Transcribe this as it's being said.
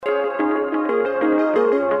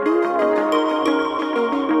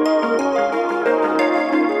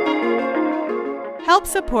Help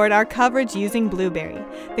support our coverage using Blueberry,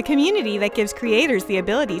 the community that gives creators the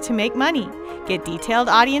ability to make money, get detailed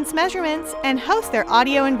audience measurements, and host their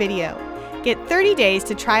audio and video. Get 30 days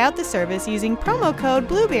to try out the service using promo code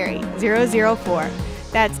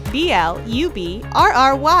Blueberry004. That's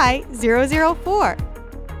BLUBRRY004.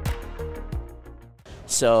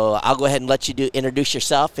 So I'll go ahead and let you introduce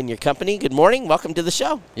yourself and your company. Good morning. Welcome to the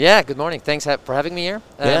show. Yeah, good morning. Thanks for having me here.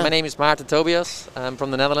 Yeah. My name is Maarten Tobias. I'm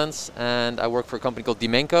from the Netherlands, and I work for a company called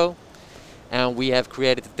Dimenco. And we have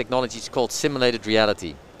created a technology called simulated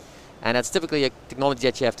reality. And that's typically a technology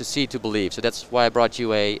that you have to see to believe. So that's why I brought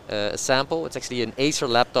you a sample. It's actually an Acer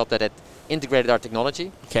laptop that had integrated our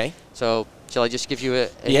technology. Okay. So shall I just give you a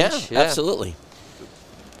image? Yeah, absolutely.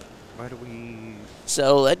 Why do we...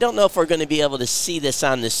 So I don't know if we're going to be able to see this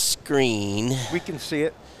on the screen. We can see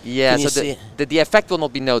it. Yeah, Can you so see the effect will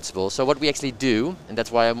not be noticeable. So what we actually do, and that's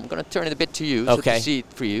why I'm going to turn it a bit to you, so to see it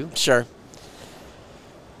for you. Sure.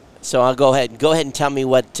 So I'll go ahead and tell me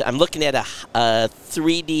what I'm looking at. A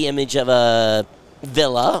 3D image of a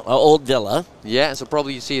villa, an old villa. Yeah, so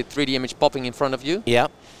probably you see a 3D image popping in front of you. Yeah.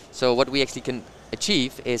 So what we actually can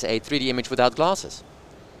achieve is a 3D image without glasses.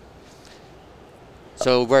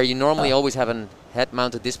 So where you normally always have a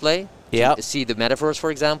head-mounted display to see the metaverse,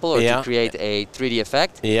 for example, or to create a 3D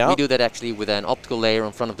effect, we do that actually with an optical layer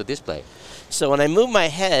in front of the display. So when I move my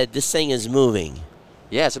head, this thing is moving.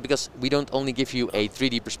 Yeah, so because we don't only give you a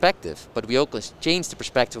 3D perspective, but we also change the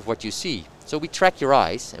perspective of what you see. So we track your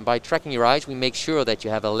eyes, and by tracking your eyes, we make sure that you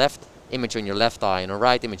have a left image on your left eye and a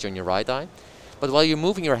right image on your right eye. But while you're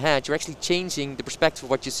moving your head, you're actually changing the perspective of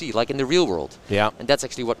what you see, like in the real world. Yeah. And that's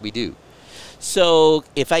actually what we do. So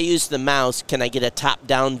if I use the mouse, can I get a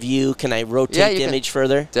top-down view? Can I rotate the image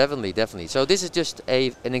further? Definitely. So this is just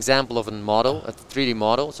an example of a model, a 3D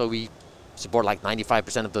model. So we support like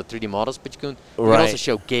 95% of the 3D models, but you can also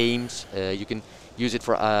show games. You can use it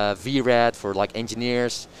for VRAD, for like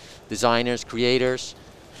engineers, designers, creators.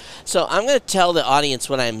 So I'm going to tell the audience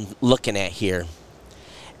what I'm looking at here.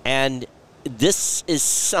 And this is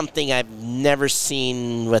something I've never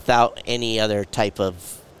seen without any other type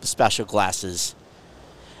of special glasses.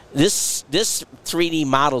 This 3D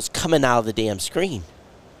model's coming out of the damn screen.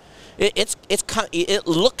 It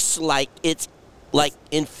looks like it's like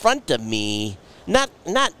in front of me, not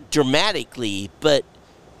dramatically, but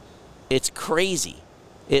it's crazy.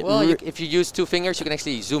 If you use two fingers, you can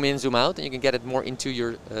actually zoom in, zoom out, and you can get it more into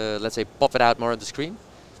your, let's say, pop it out more on the screen.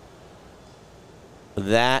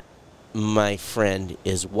 That, my friend,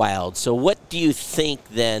 is wild. So what do you think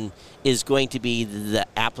then is going to be the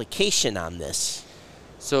application on this?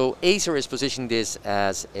 So Acer is positioning this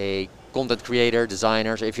as a content creator,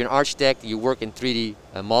 designer. So if you're an architect, you work in 3D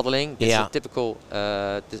modeling, this is a typical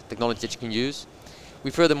technology that you can use. We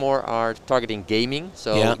furthermore are targeting gaming.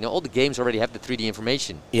 So all the games already have the 3D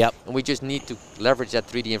information. Yep. And we just need to leverage that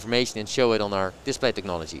 3D information and show it on our display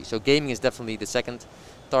technology. So gaming is definitely the second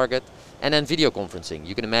target. And then video conferencing.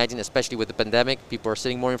 You can imagine, especially with the pandemic, people are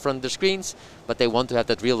sitting more in front of their screens, but they want to have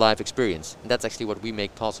that real life experience. And that's actually what we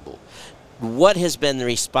make possible. What has been the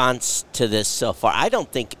response to this so far? I don't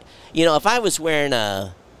think, if I was wearing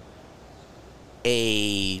a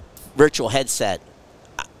virtual headset,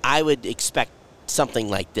 I would expect something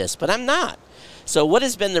like this, but I'm not. So what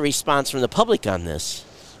has been the response from the public on this?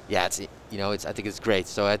 Yeah, I think it's great.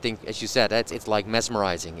 So I think, as you said, it's like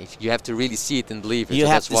mesmerizing. You have to really see it and believe it. You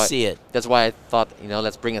have to see it. That's why I thought,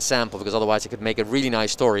 let's bring a sample, because otherwise I could make a really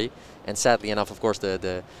nice story. And sadly enough, of course,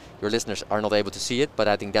 your listeners are not able to see it. But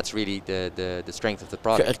I think that's really the strength of the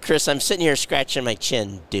product. Chris, I'm sitting here scratching my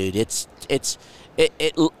chin, dude.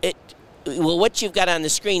 Well, what you've got on the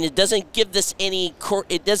screen, it doesn't give this any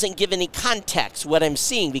context what I'm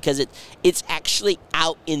seeing, because it's actually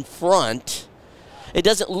out in front. It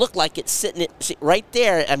doesn't look like it's sitting right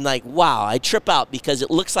there. I'm like, wow, I trip out because it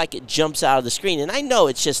looks like it jumps out of the screen. And I know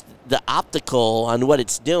it's just the optical on what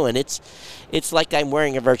it's doing. It's like I'm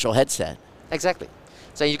wearing a virtual headset. Exactly.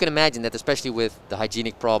 So you can imagine that, especially with the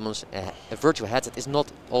hygienic problems, a virtual headset is not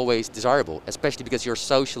always desirable, especially because you're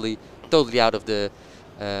socially totally out of the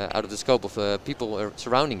scope of people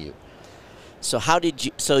surrounding you. So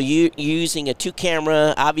you're using a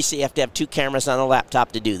 2-camera, obviously you have to have 2 cameras on a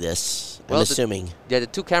laptop to do this, I'm assuming. The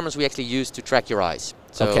 2 cameras we actually use to track your eyes.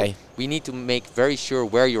 So we need to make very sure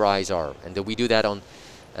where your eyes are, and we do that on,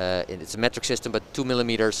 it's a metric system, but 2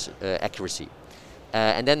 millimeters accuracy.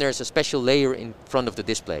 And then there's a special layer in front of the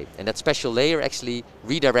display, and that special layer actually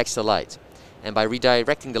redirects the light. And by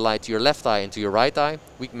redirecting the light to your left eye and to your right eye,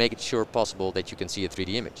 we can make it sure possible that you can see a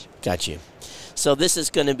 3D image. Got you. So this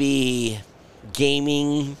is going to be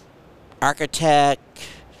gaming, architect,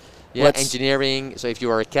 Yeah, engineering. So if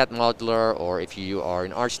you are a CAD modeler, or if you are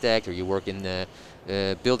an architect, or you work in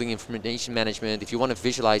building information management, if you want to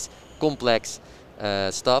visualize complex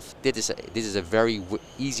stuff, this is a very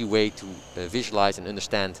easy way to visualize and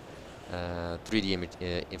understand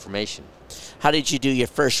 3D information. How did you do your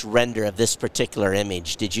first render of this particular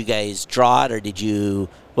image? Did you guys draw it, or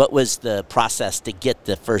what was the process to get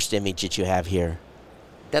the first image that you have here?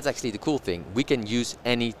 That's actually the cool thing. We can use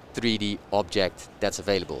any 3D object that's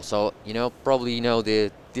available. So, probably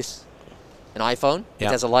this an iPhone, it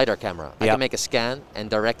has a LiDAR camera. I can make a scan and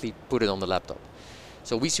directly put it on the laptop.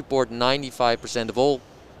 So we support 95% of all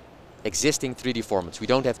existing 3D formats. We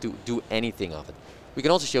don't have to do anything of it. We can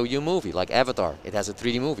also show you a movie, like Avatar. It has a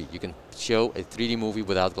 3D movie. You can show a 3D movie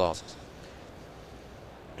without glasses.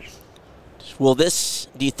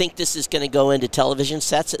 Do you think this is going to go into television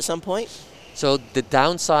sets at some point? So the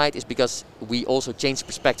downside is because we also change the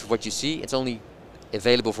perspective of what you see. It's only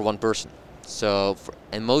available for one person. So,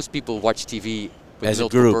 and most people watch TV with as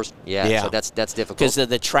multiple a group. Person. Yeah, so that's difficult. Because of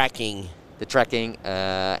the tracking.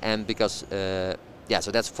 And because,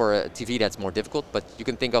 so that's for a TV that's more difficult. But you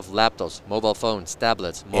can think of laptops, mobile phones,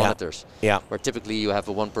 tablets, monitors, where typically you have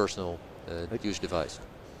a one personal use device.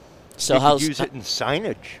 So you could use it in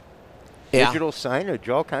signage, digital signage,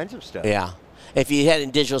 all kinds of stuff. Yeah. If you had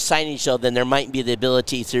in digital signage, though, then there might be the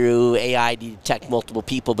ability through AI to detect multiple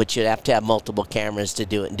people, but you'd have to have multiple cameras to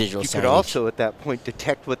do it in digital signage. You could also, at that point,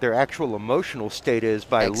 detect what their actual emotional state is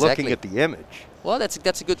by looking at the image. Well,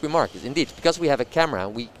 that's a good remark. Indeed, because we have a camera,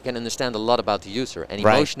 we can understand a lot about the user, and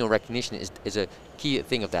emotional recognition is a key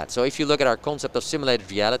thing of that. So if you look at our concept of simulated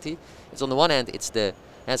reality, it's on the one hand,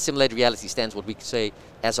 simulated reality stands what we could say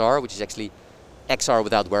SR, which is actually XR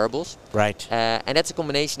without wearables. Right. And that's a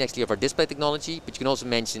combination actually of our display technology, but you can also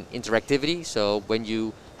mention interactivity. So when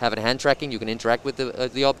you have a hand tracking, you can interact with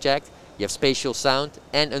the object. You have spatial sound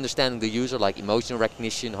and understanding the user, like emotional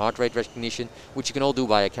recognition, heart rate recognition, which you can all do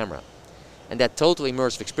via camera. And that total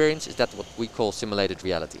immersive experience is what we call simulated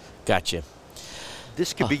reality. Gotcha.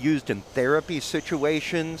 This could be used in therapy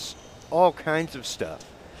situations, all kinds of stuff.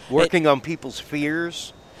 Working on people's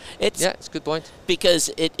fears. It's a good point. Because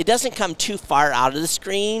it doesn't come too far out of the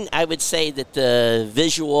screen. I would say that the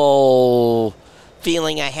visual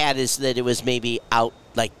feeling I had is that it was maybe out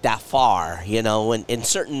like that far, in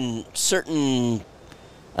certain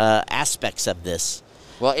aspects of this.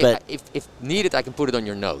 Well, if needed, I can put it on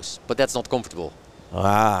your nose, but that's not comfortable.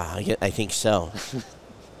 I think so.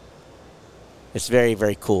 It's very,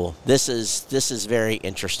 very cool. This is very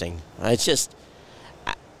interesting. It's just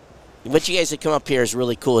what you guys have come up here is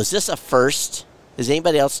really cool. Is this a first? Is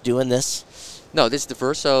anybody else doing this? No, this is the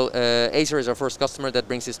first. So Acer is our first customer that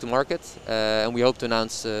brings this to market, and we hope to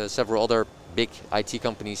announce several other big IT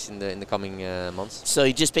companies in the coming months. So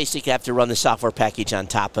you just basically have to run the software package on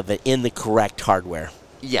top of it in the correct hardware.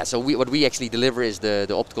 Yeah, so what we actually deliver is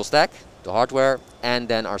the optical stack, the hardware, and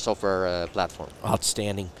then our software platform.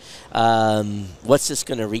 Outstanding. What's this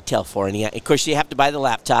going to retail for? And of course, you have to buy the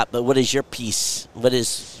laptop, but what is your piece?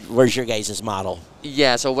 Where's your guys' model?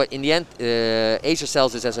 Yeah, so in the end, Acer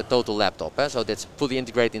sells this as a total laptop. So that's fully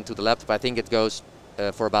integrated into the laptop. I think it goes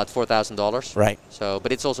for about $4,000. Right. So,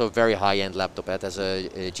 but it's also a very high-end laptop. It has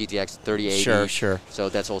a GTX 3080. Sure. So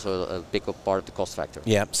that's also a big part of the cost factor.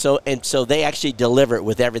 Yeah. So they actually deliver it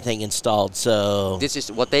with everything installed. So this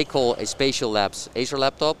is what they call a Spatial Labs Acer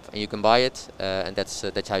laptop, and you can buy it, and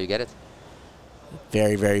that's how you get it.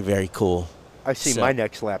 Very, very, very cool. I see my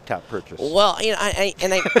next laptop purchase. Well,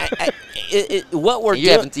 what we're doing.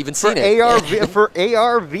 You haven't even seen it. For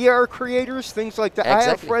AR, VR creators, things like that. Exactly. I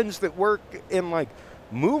have friends that work in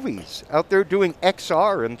movies out there doing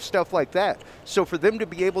XR and stuff like that. So for them to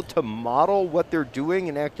be able to model what they're doing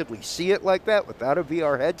and actively see it like that without a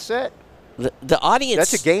VR headset, the audience.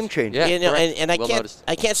 That's a game changer. Yeah, and I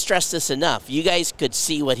can't stress this enough. You guys could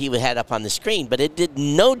see what he had up on the screen, but it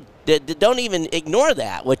don't even ignore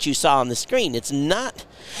that, what you saw on the screen. It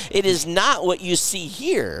is not what you see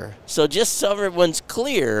here. So just so everyone's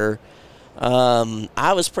clear,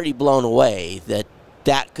 I was pretty blown away that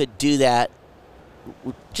could do that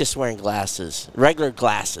just wearing regular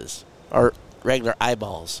glasses, or regular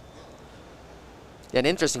eyeballs. An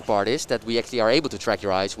interesting part is that we actually are able to track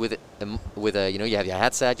your eyes with you have your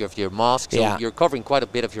headset, you have your mask, so you're covering quite a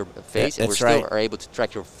bit of your face, and we still are able to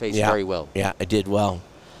track your face very well. Yeah, I did well.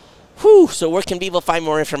 Whew, so where can people find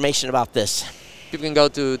more information about this? People can go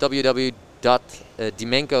to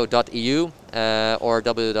www.dimenco.eu or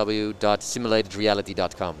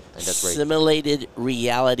www.simulatedreality.com, and that's great.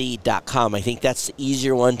 Simulatedreality.com. I think that's the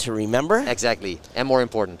easier one to remember. Exactly, and more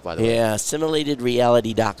important, by the way. Yeah,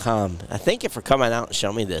 simulatedreality.com. Thank you for coming out and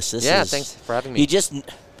showing me this. Thanks for having me.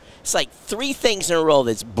 It's like 3 things in a row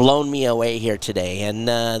that's blown me away here today, and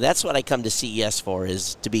that's what I come to CES for,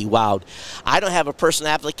 is to be wowed. I don't have a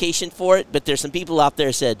personal application for it, but there's some people out there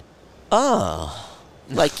who said, oh,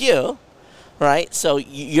 like you, right? So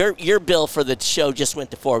your bill for the show just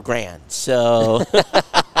went to $4,000. So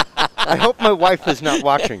I hope my wife is not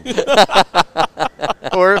watching.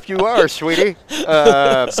 Or if you are, sweetie.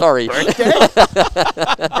 Sorry. Birthday?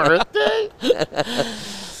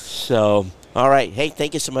 So, all right. Hey,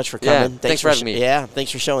 thank you so much for coming. Yeah, thanks for having me. Yeah,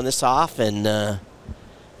 thanks for showing this off. And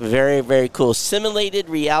very, very cool.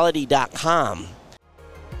 SimulatedReality.com.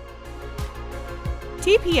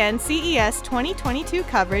 TPN CES 2022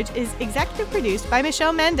 coverage is executive produced by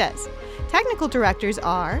Michelle Mendez. Technical directors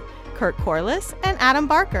are Kurt Corliss and Adam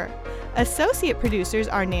Barker. Associate producers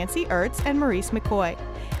are Nancy Ertz and Maurice McCoy.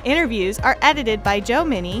 Interviews are edited by Joe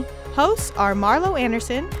Minnie. Hosts are Marlo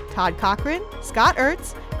Anderson, Todd Cochran, Scott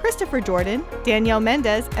Ertz, Christopher Jordan, Danielle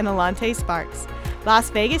Mendez, and Alante Sparks. Las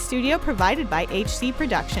Vegas studio provided by HC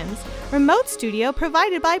Productions. Remote studio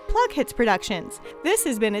provided by Plug Hits Productions. This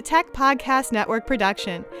has been a Tech Podcast Network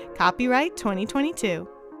production. Copyright 2022.